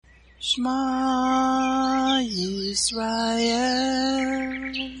Shema Yisrael,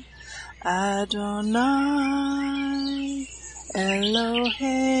 Adonai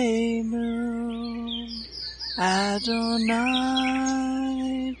Eloheinu, Adonai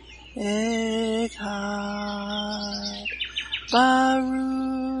Echad, Baruch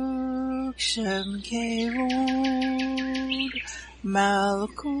Shem Kevod,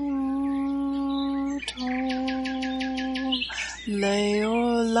 Malkuto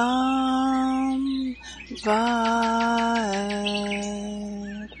Leolam Vaed.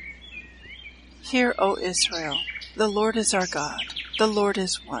 Hear, O Israel, the Lord is our God, the Lord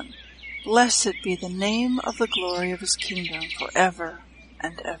is one. Blessed be the name of the glory of his kingdom forever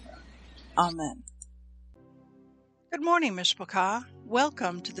and ever. Amen. Good morning, Mishpachah.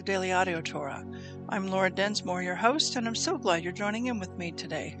 Welcome to the Daily Audio Torah. I'm Laura Densmore, your host, and I'm so glad you're joining in with me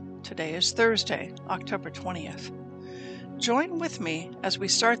today. Today is Thursday, October 20th. Join with me as we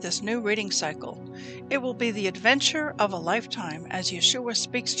start this new reading cycle. It will be the adventure of a lifetime as Yeshua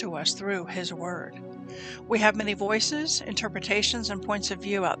speaks to us through his word. We have many voices, interpretations, and points of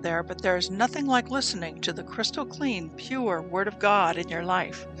view out there, but there is nothing like listening to the crystal clean, pure Word of God in your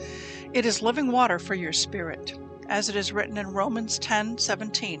life. It is living water for your spirit, as it is written in Romans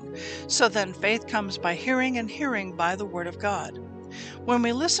 10:17. So then faith comes by hearing, and hearing by the Word of God. When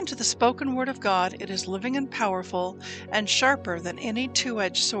we listen to the spoken Word of God, it is living and powerful and sharper than any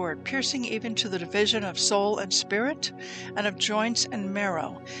two-edged sword, piercing even to the division of soul and spirit, and of joints and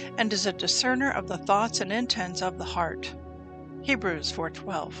marrow, and is a discerner of the thoughts and intents of the heart. Hebrews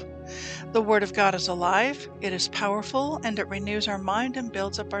 4:12. The Word of God is alive, it is powerful, and it renews our mind and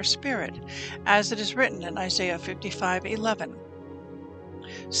builds up our spirit, as it is written in Isaiah 55:11.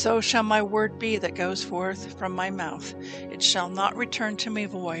 So shall my word be that goes forth from my mouth. It shall not return to me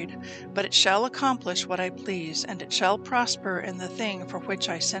void, but it shall accomplish what I please, and it shall prosper in the thing for which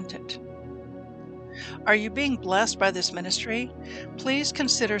I sent it. Are you being blessed by this ministry? Please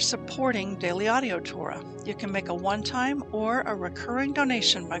consider supporting Daily Audio Torah. You can make a one-time or a recurring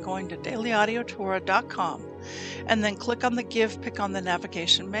donation by going to dailyaudiotorah.com and then click on the Give pick on the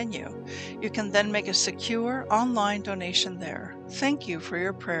navigation menu. You can then make a secure online donation there. Thank you for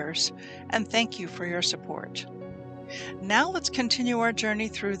your prayers, and thank you for your support. Now let's continue our journey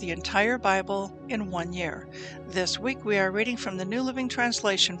through the entire Bible in 1 year. This week we are reading from the New Living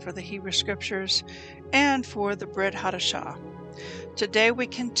Translation for the Hebrew Scriptures and for the Brit Hadashah. Today we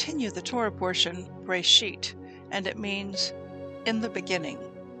continue the Torah portion, Breisheet, and it means in the beginning.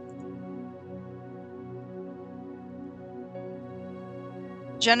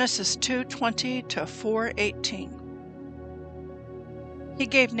 Genesis 2:20 to 4:18. He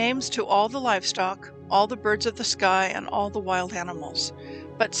gave names to all the livestock, all the birds of the sky, and all the wild animals.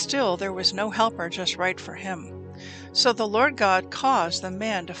 But still there was no helper just right for him. So the Lord God caused the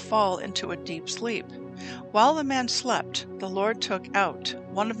man to fall into a deep sleep. While the man slept, the Lord took out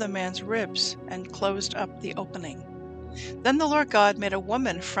one of the man's ribs and closed up the opening. Then the Lord God made a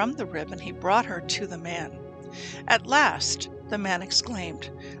woman from the rib, and he brought her to the man. At last, the man exclaimed,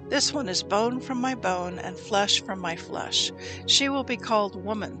 "This one is bone from my bone and flesh from my flesh. She will be called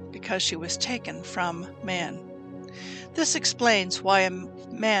woman because she was taken from man." This explains why a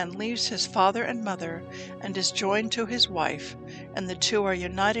man leaves his father and mother and is joined to his wife, and the two are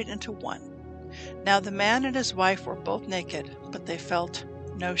united into one. Now the man and his wife were both naked, but they felt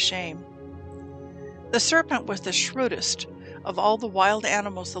no shame. The serpent was the shrewdest of all the wild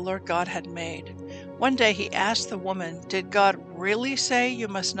animals the Lord God had made. One day he asked the woman, "Did God really say you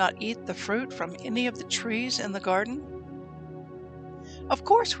must not eat the fruit from any of the trees in the garden?" "Of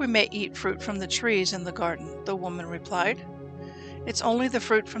course we may eat fruit from the trees in the garden," the woman replied. "It's only the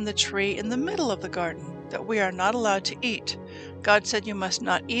fruit from the tree in the middle of the garden that we are not allowed to eat. God said you must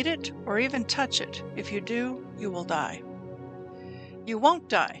not eat it or even touch it. If you do, you will die." "You won't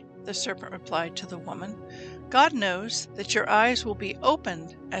die," the serpent replied to the woman. "God knows that your eyes will be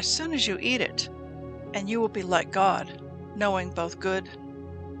opened as soon as you eat it, and you will be like God, knowing both good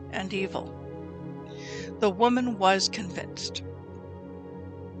and evil." The woman was convinced.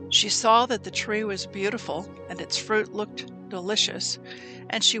 She saw that the tree was beautiful and its fruit looked delicious,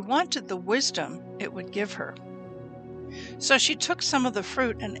 and she wanted the wisdom it would give her. So she took some of the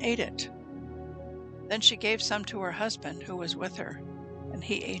fruit and ate it. Then she gave some to her husband who was with her, and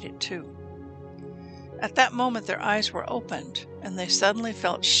he ate it too. At that moment their eyes were opened, and they suddenly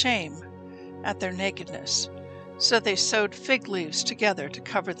felt shame at their nakedness. So they sewed fig leaves together to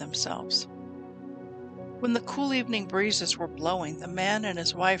cover themselves. When the cool evening breezes were blowing, the man and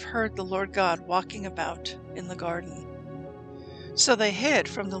his wife heard the Lord God walking about in the garden. So they hid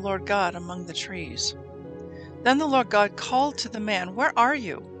from the Lord God among the trees. Then the Lord God called to the man, "Where are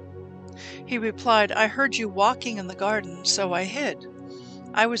you?" He replied, I heard you walking in the garden, so I hid.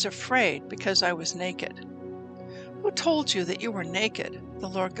 I was afraid because I was naked. Who told you that you were naked? The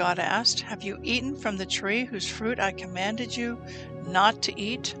Lord God asked. Have you eaten from the tree whose fruit I commanded you not to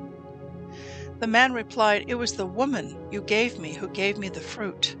eat? The man replied, It was the woman you gave me who gave me the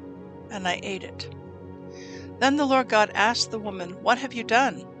fruit, and I ate it. Then the Lord God asked the woman, What have you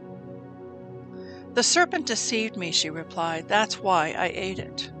done? The serpent deceived me, she replied. That's why I ate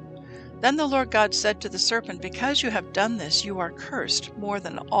it. Then the Lord God said to the serpent, Because you have done this, you are cursed more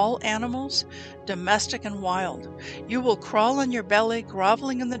than all animals, domestic and wild. You will crawl on your belly,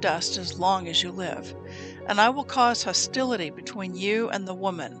 groveling in the dust as long as you live. And I will cause hostility between you and the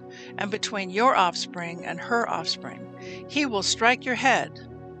woman, and between your offspring and her offspring. He will strike your head,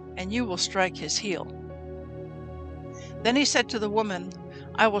 and you will strike his heel. Then he said to the woman,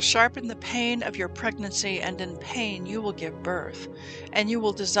 I will sharpen the pain of your pregnancy, and in pain you will give birth. And you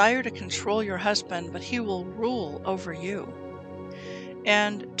will desire to control your husband, but he will rule over you.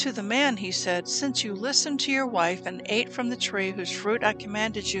 And to the man he said, Since you listened to your wife and ate from the tree whose fruit I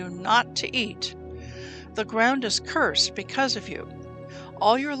commanded you not to eat, the ground is cursed because of you.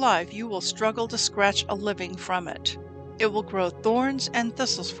 All your life you will struggle to scratch a living from it. It will grow thorns and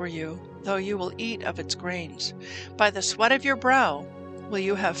thistles for you, though you will eat of its grains. By the sweat of your brow will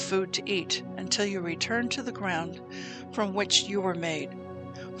you have food to eat, until you return to the ground from which you were made.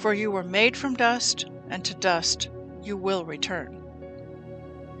 For you were made from dust, and to dust you will return.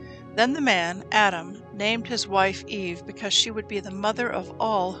 Then the man, Adam, named his wife Eve, because she would be the mother of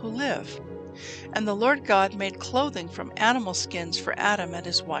all who live. And the Lord God made clothing from animal skins for Adam and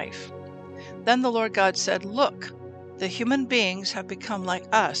his wife. Then the Lord God said, Look, the human beings have become like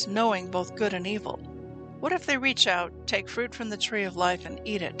us, knowing both good and evil. What if they reach out, take fruit from the tree of life, and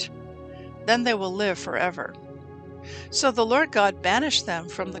eat it? Then they will live forever. So the Lord God banished them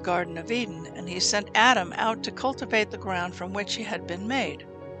from the Garden of Eden, and he sent Adam out to cultivate the ground from which he had been made.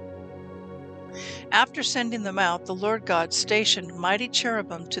 After sending them out, the Lord God stationed mighty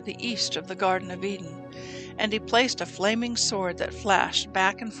cherubim to the east of the Garden of Eden, and he placed a flaming sword that flashed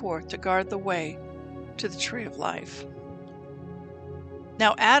back and forth to guard the way to the tree of life.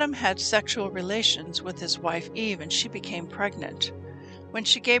 Now Adam had sexual relations with his wife Eve, and she became pregnant. When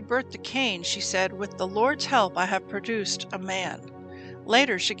she gave birth to Cain, she said, With the Lord's help I have produced a man.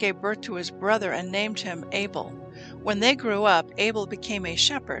 Later she gave birth to his brother and named him Abel. When they grew up, Abel became a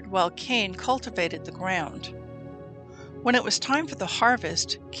shepherd, while Cain cultivated the ground. When it was time for the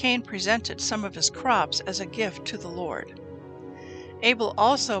harvest, Cain presented some of his crops as a gift to the Lord. Abel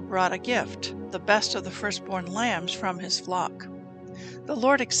also brought a gift, the best of the firstborn lambs from his flock. The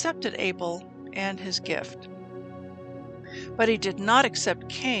Lord accepted Abel and his gift, but he did not accept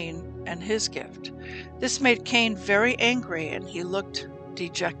Cain and his gift. This made Cain very angry, and he looked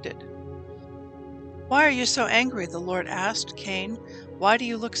dejected. Why are you so angry? The Lord asked Cain. Why do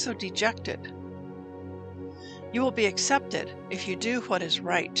you look so dejected? You will be accepted if you do what is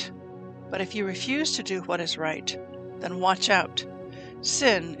right. But if you refuse to do what is right, then watch out.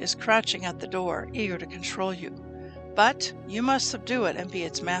 Sin is crouching at the door, eager to control you. But you must subdue it and be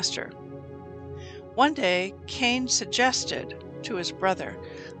its master. One day, Cain suggested to his brother,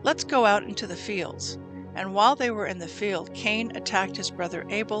 Let's go out into the fields. And while they were in the field, Cain attacked his brother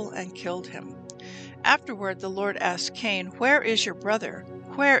Abel and killed him. Afterward, the Lord asked Cain, Where is your brother?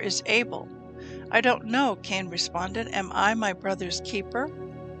 Where is Abel? I don't know, Cain responded. Am I my brother's keeper?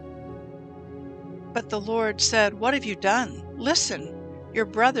 But the Lord said, What have you done? Listen, your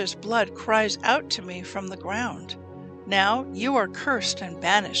brother's blood cries out to me from the ground. Now you are cursed and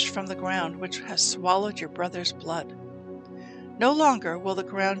banished from the ground which has swallowed your brother's blood. No longer will the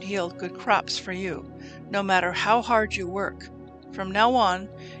ground yield good crops for you, no matter how hard you work. From now on,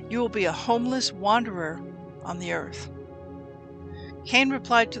 you will be a homeless wanderer on the earth. Cain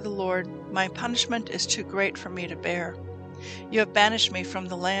replied to the Lord, My punishment is too great for me to bear. You have banished me from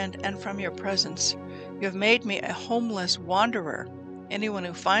the land and from your presence. You have made me a homeless wanderer. Anyone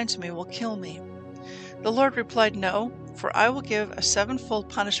who finds me will kill me. The Lord replied, No, for I will give a sevenfold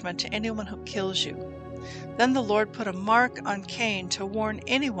punishment to anyone who kills you. Then the Lord put a mark on Cain to warn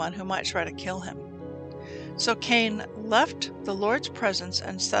anyone who might try to kill him. So Cain left the Lord's presence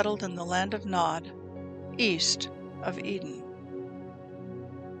and settled in the land of Nod, east of Eden.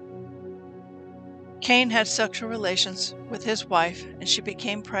 Cain had sexual relations with his wife, and she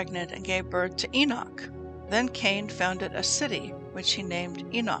became pregnant and gave birth to Enoch. Then Cain founded a city, which he named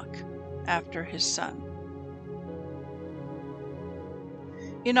Enoch, after his son.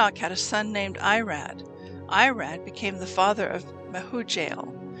 Enoch had a son named Irad. Irad became the father of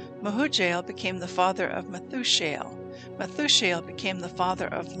Mehujael. Mehujael became the father of Methushael. Methuselah became the father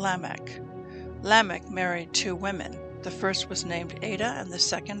of Lamech. Lamech married 2 women. The first was named Ada, and the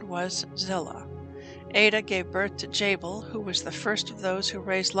second was Zillah. Ada gave birth to Jabal, who was the first of those who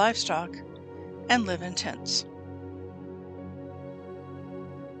raised livestock and live in tents.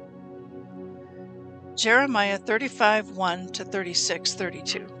 Jeremiah 35:1 to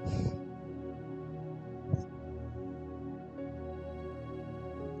 36:32.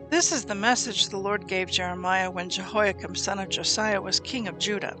 This is the message the Lord gave Jeremiah when Jehoiakim son of Josiah was king of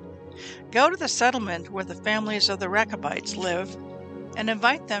Judah. Go to the settlement where the families of the Rechabites live, and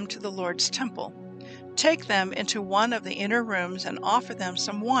invite them to the Lord's temple. Take them into one of the inner rooms and offer them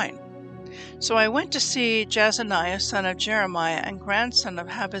some wine. So I went to see Jazaniah son of Jeremiah and grandson of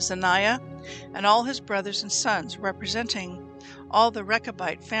Habazaniah and all his brothers and sons, representing all the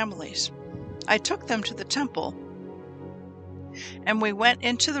Rechabite families. I took them to the temple, and we went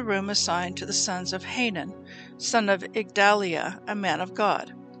into the room assigned to the sons of Hanan, son of Igdaliah, a man of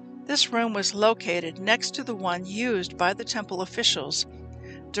God. This room was located next to the one used by the temple officials,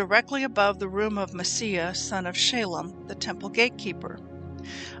 directly above the room of Messiah, son of Shalem, the temple gatekeeper.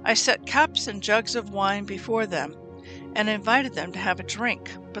 I set cups and jugs of wine before them, and invited them to have a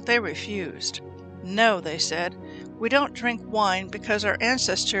drink, but they refused. No, they said, we don't drink wine because our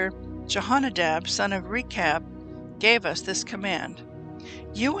ancestor Jehonadab, son of Rechab, gave us this command.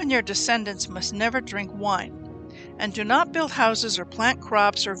 You and your descendants must never drink wine, and do not build houses or plant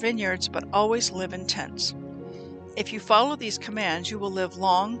crops or vineyards, but always live in tents. If you follow these commands, you will live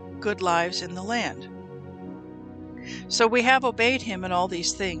long, good lives in the land. So we have obeyed him in all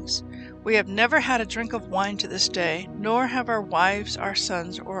these things. We have never had a drink of wine to this day, nor have our wives, our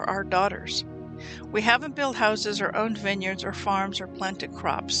sons, or our daughters. We haven't built houses or owned vineyards or farms or planted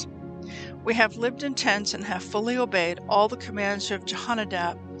crops. We have lived in tents and have fully obeyed all the commands of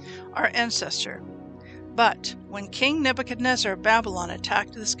Jehonadab, our ancestor. But when King Nebuchadnezzar of Babylon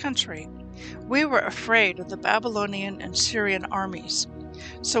attacked this country, we were afraid of the Babylonian and Syrian armies.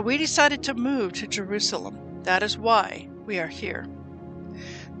 So we decided to move to Jerusalem. That is why we are here.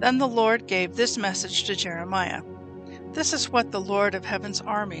 Then the Lord gave this message to Jeremiah. This is what the Lord of heaven's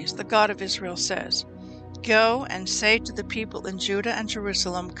armies, the God of Israel, says. Go and say to the people in Judah and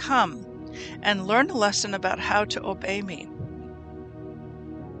Jerusalem, come and learn a lesson about how to obey me.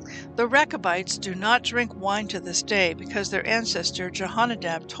 The Rechabites do not drink wine to this day because their ancestor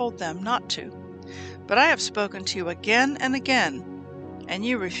Jehonadab told them not to. But I have spoken to you again and again, and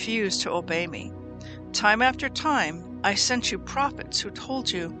you refuse to obey me. Time after time, I sent you prophets who told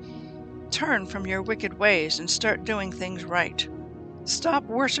you, turn from your wicked ways and start doing things right. Stop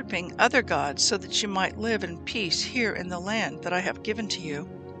worshiping other gods so that you might live in peace here in the land that I have given to you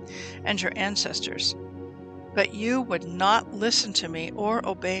and your ancestors. But you would not listen to me or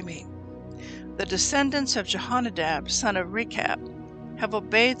obey me. The descendants of Jehonadab, son of Rechab, have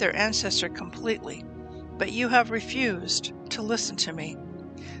obeyed their ancestor completely, but you have refused to listen to me.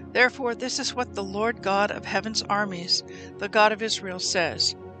 Therefore, this is what the Lord God of heaven's armies, the God of Israel,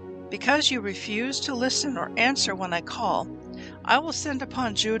 says. Because you refuse to listen or answer when I call, I will send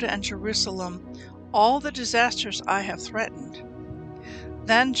upon Judah and Jerusalem all the disasters I have threatened.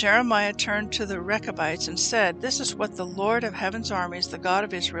 Then Jeremiah turned to the Rechabites and said, this is what the Lord of heaven's armies, the God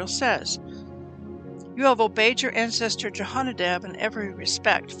of Israel, says. You have obeyed your ancestor Jehonadab in every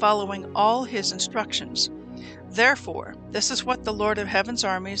respect, following all his instructions. Therefore, this is what the Lord of heaven's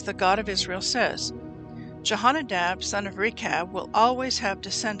armies, the God of Israel, says. Jehonadab, son of Rechab, will always have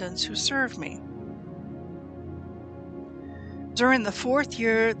descendants who serve me. During the 4th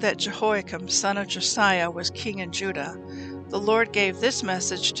year that Jehoiakim, son of Josiah, was king in Judah, the Lord gave this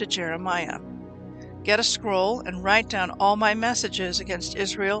message to Jeremiah. Get a scroll and write down all my messages against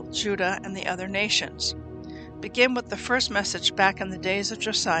Israel, Judah, and the other nations. Begin with the first message back in the days of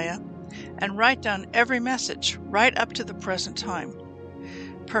Josiah, and write down every message right up to the present time.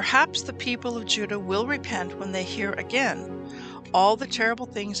 Perhaps the people of Judah will repent when they hear again all the terrible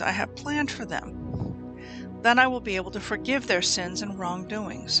things I have planned for them. Then I will be able to forgive their sins and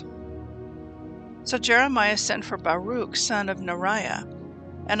wrongdoings. So Jeremiah sent for Baruch, son of Neriah,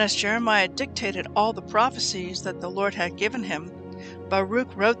 and as Jeremiah dictated all the prophecies that the Lord had given him,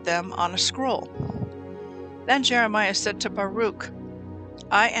 Baruch wrote them on a scroll. Then Jeremiah said to Baruch,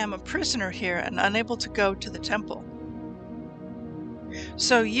 I am a prisoner here and unable to go to the temple.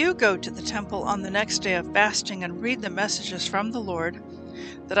 So you go to the temple on the next day of fasting and read the messages from the Lord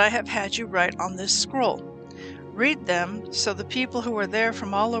that I have had you write on this scroll. Read them so the people who are there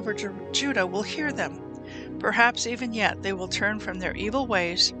from all over Judah will hear them. Perhaps even yet they will turn from their evil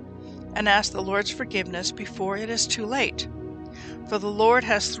ways and ask the Lord's forgiveness before it is too late. For the Lord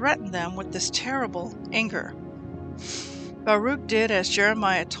has threatened them with this terrible anger. Baruch did as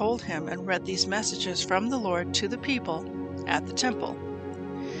Jeremiah told him and read these messages from the Lord to the people at the temple.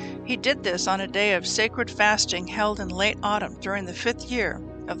 He did this on a day of sacred fasting held in late autumn during the 5th year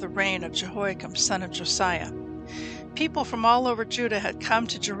of the reign of Jehoiakim, son of Josiah. People from all over Judah had come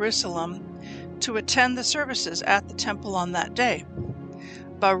to Jerusalem to attend the services at the temple on that day.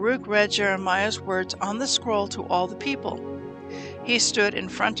 Baruch read Jeremiah's words on the scroll to all the people. He stood in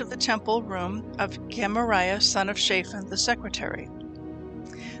front of the temple room of Gemariah, son of Shaphan, the secretary.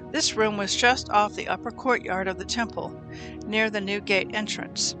 This room was just off the upper courtyard of the temple, near the new gate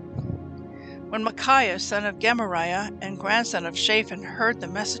entrance. When Micaiah, son of Gemariah and grandson of Shaphan, heard the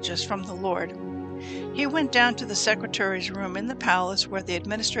messages from the Lord, he went down to the secretary's room in the palace where the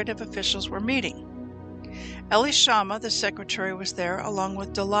administrative officials were meeting. Elishama, the secretary, was there, along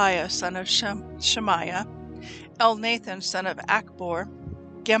with Delaiah, son of Shemaiah, Elnathan, son of Achbor,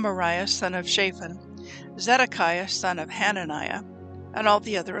 Gemariah, son of Shaphan, Zedekiah, son of Hananiah, and all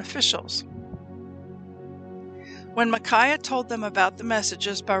the other officials. When Micaiah told them about the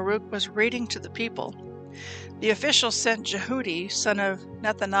messages Baruch was reading to the people, the officials sent Jehudi, son of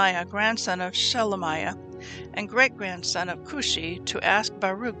Nethaniah, grandson of Shelemiah, and great-grandson of Cushi, to ask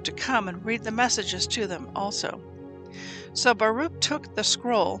Baruch to come and read the messages to them also. So Baruch took the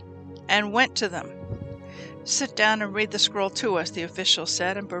scroll and went to them. "Sit down and read the scroll to us," the officials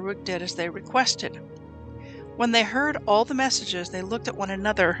said, and Baruch did as they requested. When they heard all the messages, they looked at one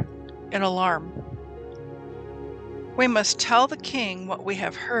another in alarm. "We must tell the king what we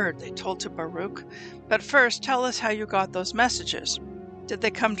have heard," they told to Baruch. "But first tell us how you got those messages. Did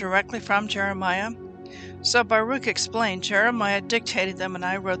they come directly from Jeremiah?" So Baruch explained, "Jeremiah dictated them and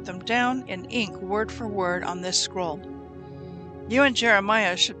I wrote them down in ink word for word on this scroll." "You and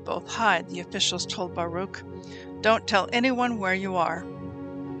Jeremiah should both hide," the officials told Baruch. "Don't tell anyone where you are."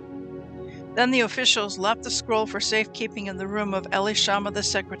 Then the officials left the scroll for safekeeping in the room of Elishama the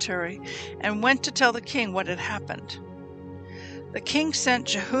secretary and went to tell the king what had happened. The king sent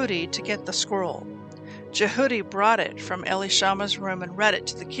Jehudi to get the scroll. Jehudi brought it from Elishama's room and read it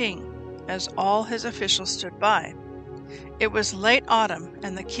to the king, as all his officials stood by. It was late autumn,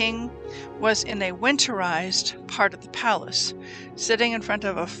 and the king was in a winterized part of the palace, sitting in front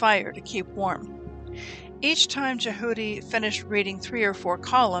of a fire to keep warm. Each time Jehudi finished reading 3 or 4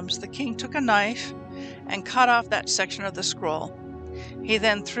 columns, the king took a knife and cut off that section of the scroll. He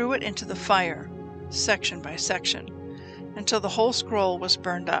then threw it into the fire, section by section, until the whole scroll was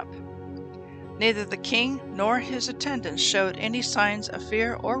burned up. Neither the king nor his attendants showed any signs of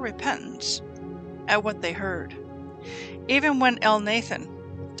fear or repentance at what they heard. Even when Elnathan,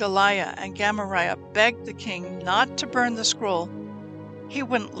 Delaiah, and Gemariah begged the king not to burn the scroll, he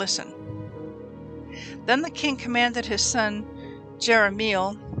wouldn't listen. Then the king commanded his son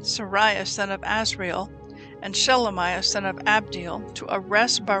Jeremiel, Sariah son of Azriel, and Shelemiah son of Abdiel to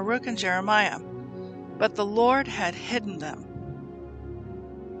arrest Baruch and Jeremiah, but the Lord had hidden them.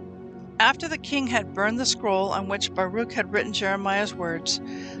 After the king had burned the scroll on which Baruch had written Jeremiah's words,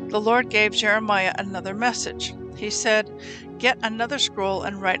 the Lord gave Jeremiah another message. He said, "Get another scroll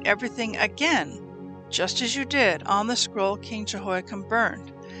and write everything again, just as you did on the scroll King Jehoiakim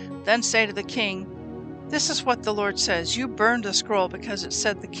burned. Then say to the king, 'This is what the Lord says. You burned the scroll because it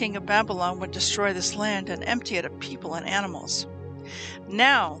said the king of Babylon would destroy this land and empty it of people and animals.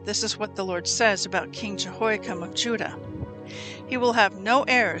 Now this is what the Lord says about King Jehoiakim of Judah. He will have no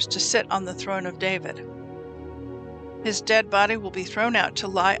heirs to sit on the throne of David. His dead body will be thrown out to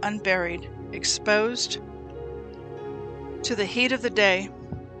lie unburied, exposed to the heat of the day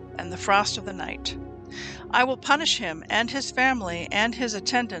and the frost of the night. I will punish him and his family and his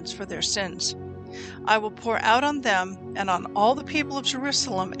attendants for their sins. I will pour out on them and on all the people of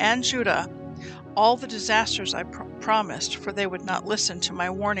Jerusalem and Judah all the disasters I promised, for they would not listen to my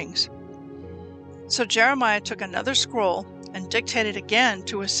warnings." So Jeremiah took another scroll and dictated again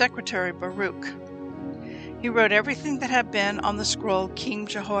to his secretary Baruch. He wrote everything that had been on the scroll King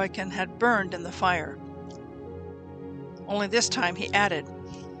Jehoiakim had burned in the fire. Only this time he added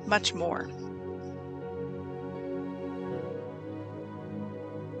much more.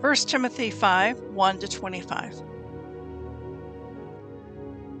 1 Timothy 5:1-25.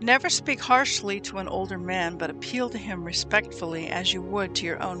 Never speak harshly to an older man, but appeal to him respectfully as you would to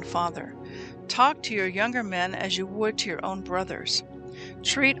your own father. Talk to your younger men as you would to your own brothers.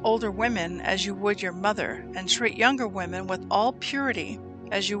 Treat older women as you would your mother, and treat younger women with all purity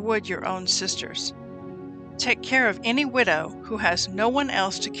as you would your own sisters. Take care of any widow who has no one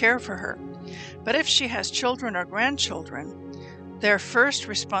else to care for her, but if she has children or grandchildren, their first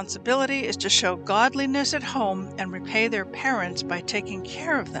responsibility is to show godliness at home and repay their parents by taking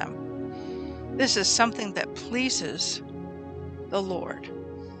care of them. This is something that pleases the Lord.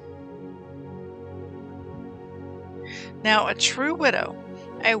 Now, a true widow,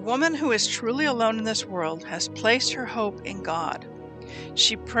 a woman who is truly alone in this world, has placed her hope in God.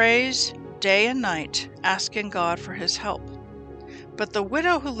 She prays day and night, asking God for his help. But the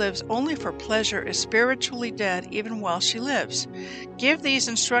widow who lives only for pleasure is spiritually dead even while she lives. Give these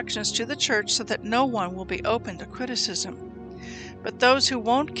instructions to the church so that no one will be open to criticism. But those who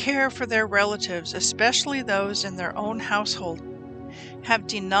won't care for their relatives, especially those in their own household, have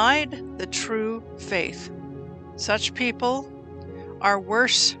denied the true faith. Such people are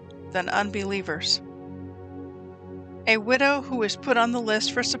worse than unbelievers. A widow who is put on the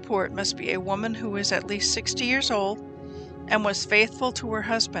list for support must be a woman who is at least 60 years old and was faithful to her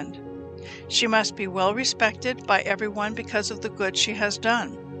husband. She must be well respected by everyone because of the good she has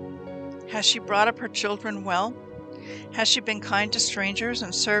done. Has she brought up her children well? Has she been kind to strangers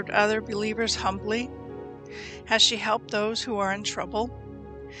and served other believers humbly? Has she helped those who are in trouble?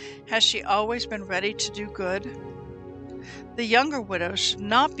 Has she always been ready to do good? The younger widows should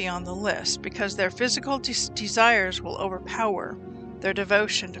not be on the list because their physical desires will overpower their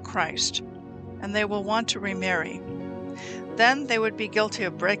devotion to Christ, and they will want to remarry. Then they would be guilty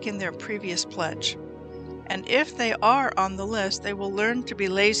of breaking their previous pledge. And if they are on the list, they will learn to be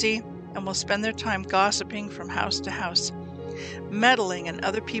lazy and will spend their time gossiping from house to house, meddling in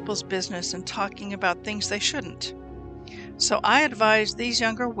other people's business and talking about things they shouldn't. So I advise these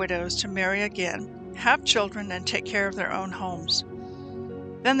younger widows to marry again, have children, and take care of their own homes.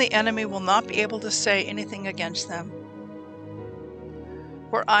 Then the enemy will not be able to say anything against them.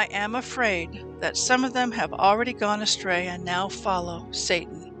 For I am afraid that some of them have already gone astray and now follow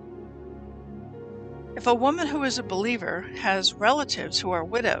Satan. If a woman who is a believer has relatives who are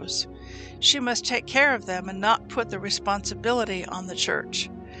widows, she must take care of them and not put the responsibility on the church.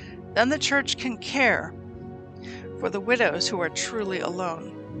 Then the church can care for the widows who are truly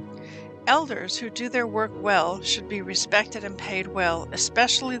alone. Elders who do their work well should be respected and paid well,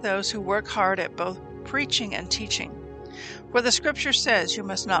 especially those who work hard at both preaching and teaching. For the scripture says, "You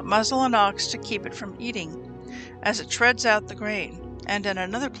must not muzzle an ox to keep it from eating, as it treads out the grain." And in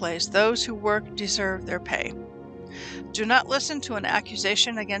another place, "Those who work deserve their pay." Do not listen to an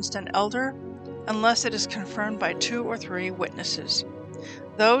accusation against an elder unless it is confirmed by 2 or 3 witnesses.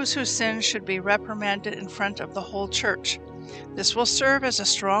 Those who sin should be reprimanded in front of the whole church. This will serve as a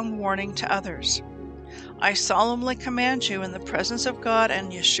strong warning to others. I solemnly command you in the presence of God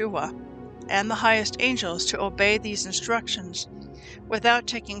and Yeshua and the highest angels to obey these instructions without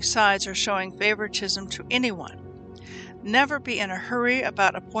taking sides or showing favoritism to anyone. Never be in a hurry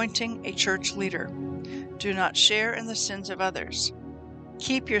about appointing a church leader. Do not share in the sins of others.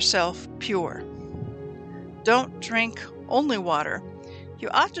 Keep yourself pure. Don't drink only water. You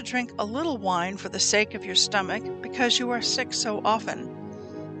ought to drink a little wine for the sake of your stomach, because you are sick so often.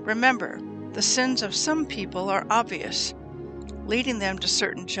 Remember, the sins of some people are obvious, leading them to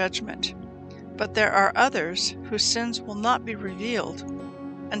certain judgment. But there are others whose sins will not be revealed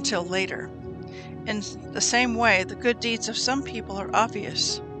until later. In the same way, the good deeds of some people are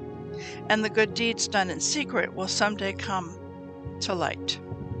obvious, and the good deeds done in secret will someday come to light.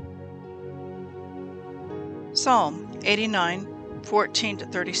 Psalm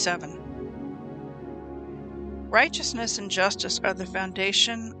 89:14-37. Righteousness and justice are the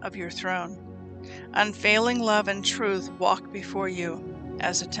foundation of your throne. Unfailing love and truth walk before you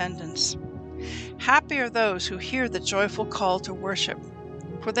as attendants. Happy are those who hear the joyful call to worship,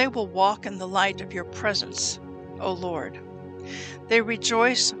 for they will walk in the light of your presence, O Lord. They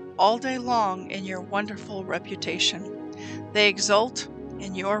rejoice all day long in your wonderful reputation. They exult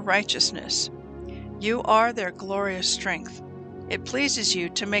in your righteousness. You are their glorious strength. It pleases you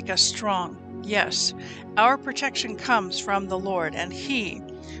to make us strong. Yes, our protection comes from the Lord, and He,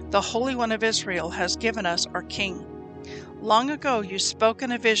 the Holy One of Israel, has given us our King. Long ago you spoke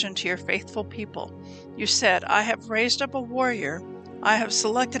in a vision to your faithful people. You said, "I have raised up a warrior. I have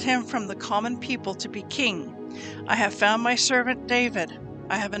selected him from the common people to be king. I have found my servant David.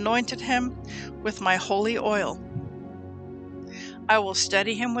 I have anointed him with my holy oil. I will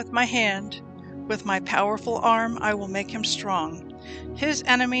steady him with my hand. With my powerful arm I will make him strong. His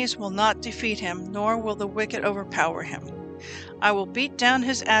enemies will not defeat him, nor will the wicked overpower him. I will beat down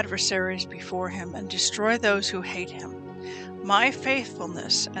his adversaries before him and destroy those who hate him. My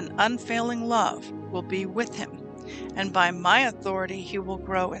faithfulness and unfailing love will be with him, and by my authority he will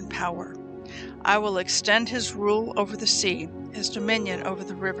grow in power. I will extend his rule over the sea, his dominion over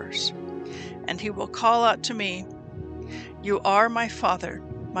the rivers. And he will call out to me, 'You are my Father.'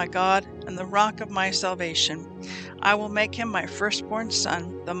 my God, and the rock of my salvation. I will make him my firstborn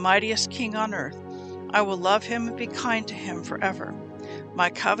son, the mightiest king on earth. I will love him and be kind to him forever. My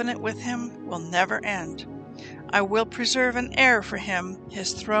covenant with him will never end. I will preserve an heir for him.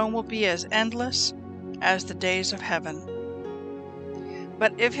 His throne will be as endless as the days of heaven.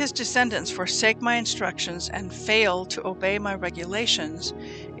 But if his descendants forsake my instructions and fail to obey my regulations,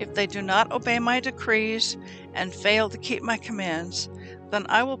 if they do not obey my decrees and fail to keep my commands, then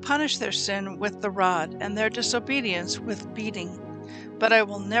I will punish their sin with the rod and their disobedience with beating. But I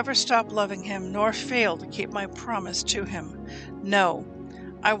will never stop loving him nor fail to keep my promise to him. No,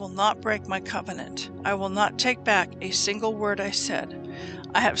 I will not break my covenant. I will not take back a single word I said.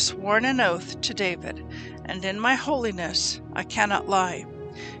 I have sworn an oath to David, and in my holiness I cannot lie.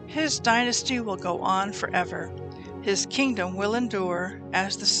 His dynasty will go on forever. His kingdom will endure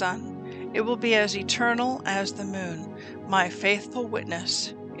as the sun. It will be as eternal as the moon, my faithful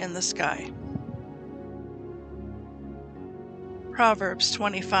witness in the sky. Proverbs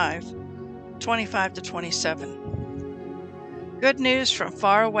 25:25-27. Good news from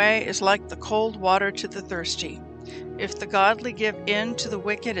far away is like the cold water to the thirsty. If the godly give in to the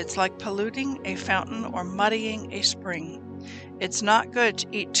wicked, it's like polluting a fountain or muddying a spring. It's not good to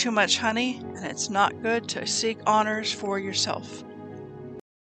eat too much honey, and it's not good to seek honors for yourself.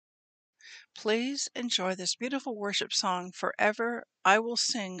 Please enjoy this beautiful worship song, Forever I Will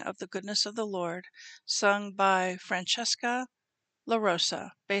Sing of the Goodness of the Lord, sung by Francesca La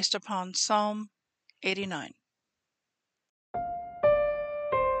Rosa, based upon Psalm 89.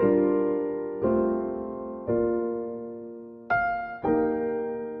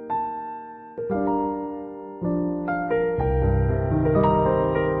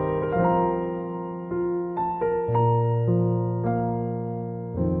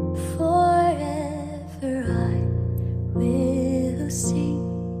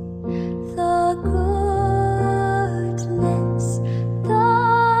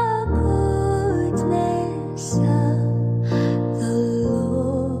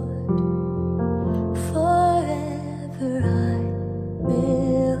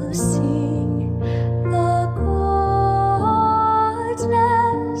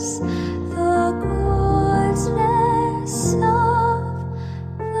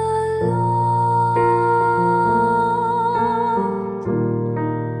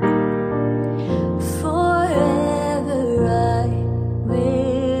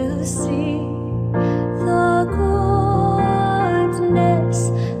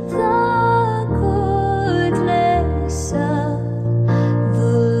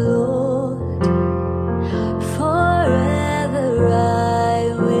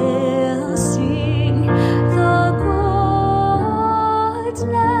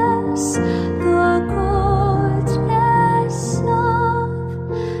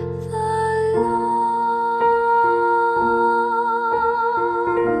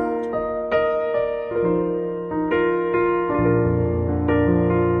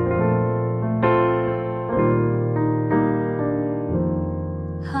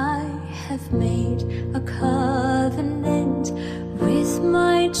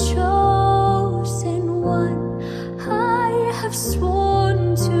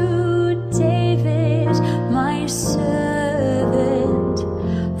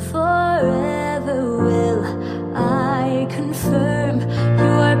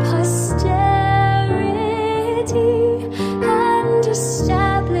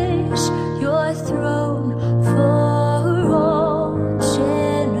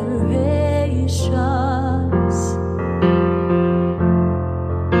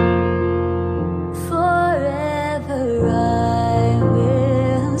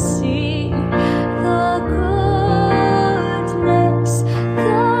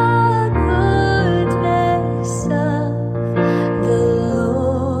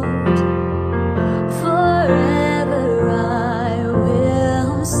 Forever I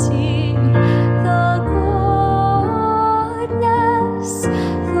will sing the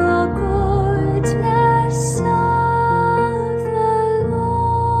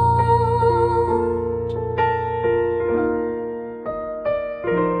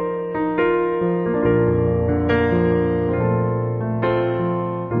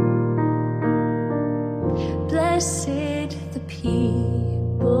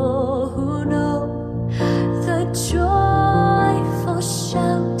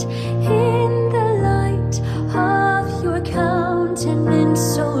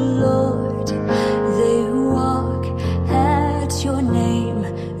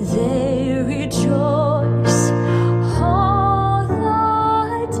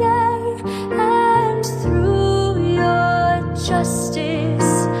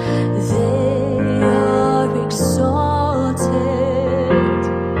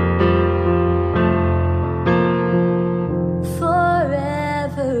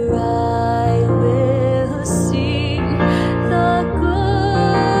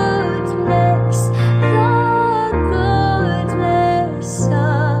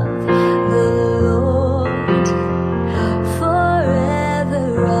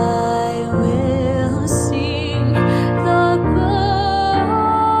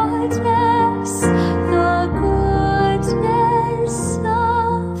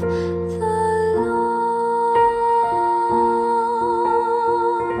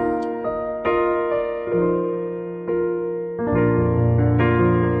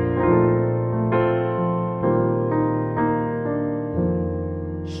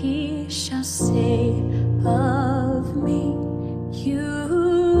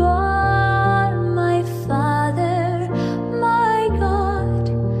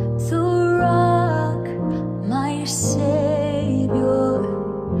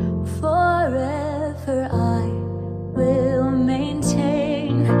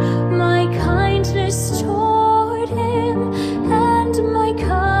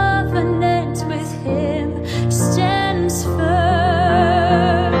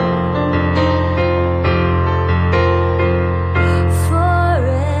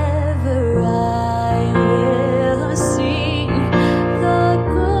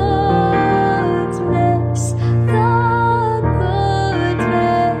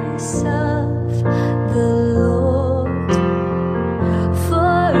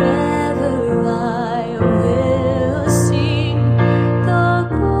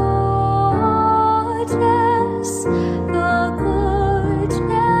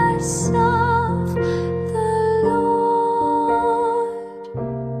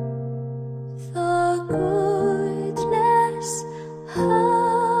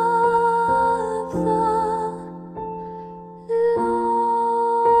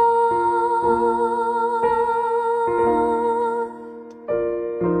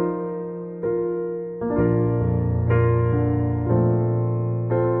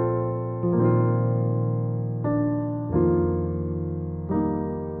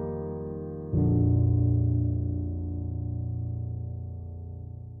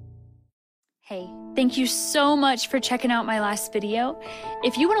Hey, thank you so much for checking out my last video.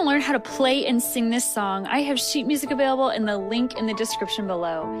 If you want to learn how to play and sing this song, I have sheet music available in the link in the description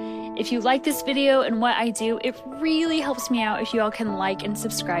below. If you like this video and what I do, it really helps me out if you all can like and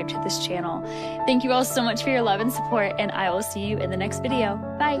subscribe to this channel. Thank you all so much for your love and support, and I will see you in the next video.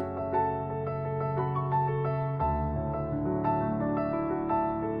 Bye!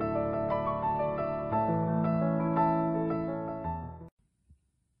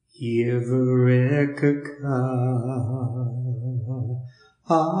 Yevrekka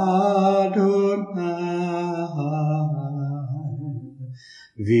Adonai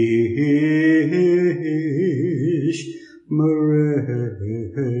Vish Mereka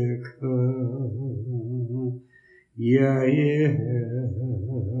Yair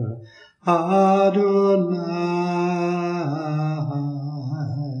Adonai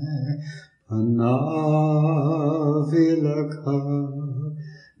Panavilaka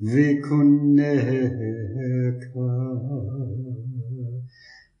Vikuneka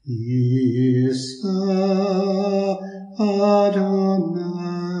Isa Adonai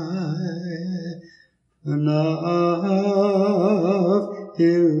Panav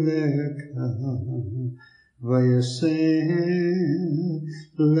Ileka Vayasem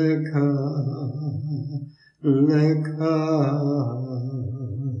Leka Leka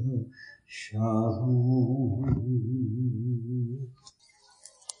Shalom.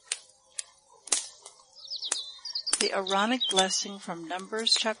 The Aaronic blessing from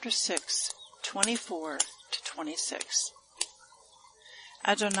Numbers chapter 6, 24 to 26.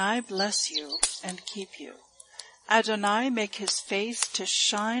 Adonai bless you and keep you. Adonai make his face to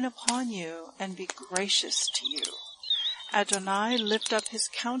shine upon you and be gracious to you. Adonai lift up his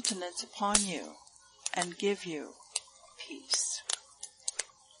countenance upon you and give you peace.